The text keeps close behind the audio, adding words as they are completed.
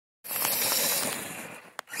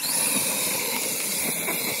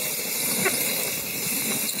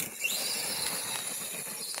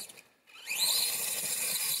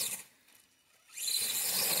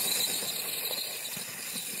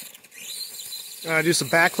Do some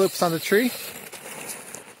backflips on the tree.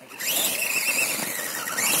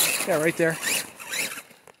 Yeah, right there.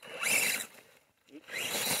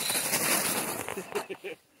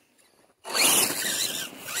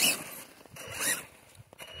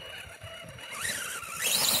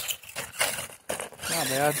 Not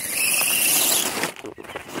bad.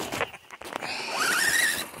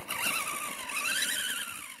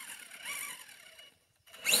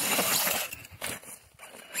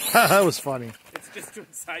 That was funny. It's just doing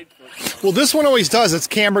side flips. Well, this one always does. It's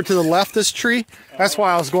cambered to the left, this tree. That's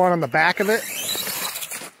why I was going on the back of it.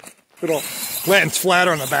 It'll land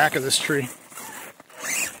flatter on the back of this tree.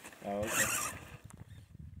 Oh, okay.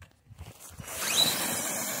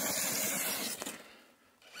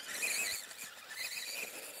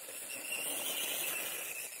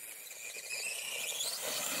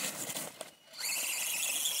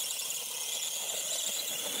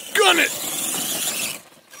 Gun it!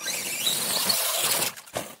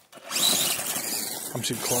 I'm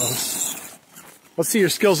too close. Let's see your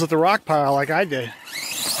skills with the rock pile like I did.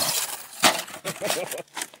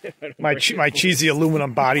 My cheesy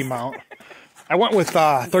aluminum body mount. I went with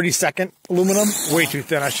 32nd aluminum. Way too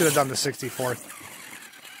thin. I should have done the 64th.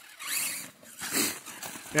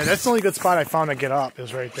 Yeah, that's the only good spot I found to get up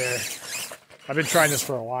is right there. I've been trying this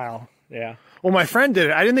for a while. Yeah. Well, my friend did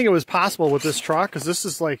it. I didn't think it was possible with this truck because this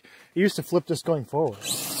is like, you used to flip this going forward.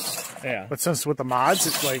 Yeah. But since with the mods,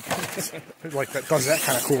 it's like that does that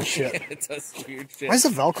kind of cool shit. It does weird shit. Why is the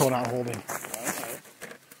Velcro not holding?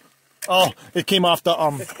 Oh, it came off the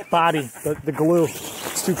body, the glue.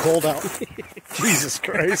 It's too cold out. Jesus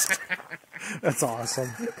Christ. That's awesome.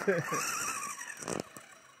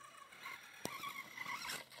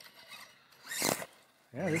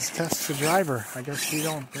 Yeah, this tests the driver. I guess you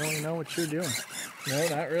don't really know what you're doing. No,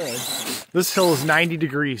 not really. This hill is 90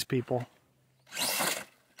 degrees, people.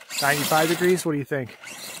 95 degrees? What do you think?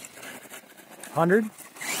 100? Is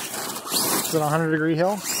it a 100-degree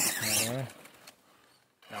hill?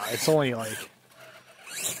 No, it's only like...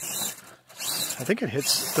 I think it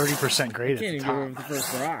hits 30% grade at the top. Can't even go over the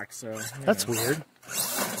first rock, so... That's weird.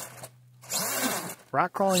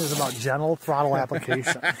 Rock crawling is about gentle throttle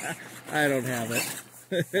application. I don't have it.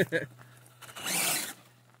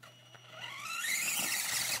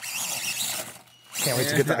 Can't wait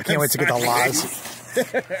to get the, I can't wait to get the laws.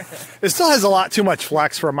 It still has a lot too much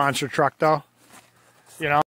flex for a monster truck, though. You know?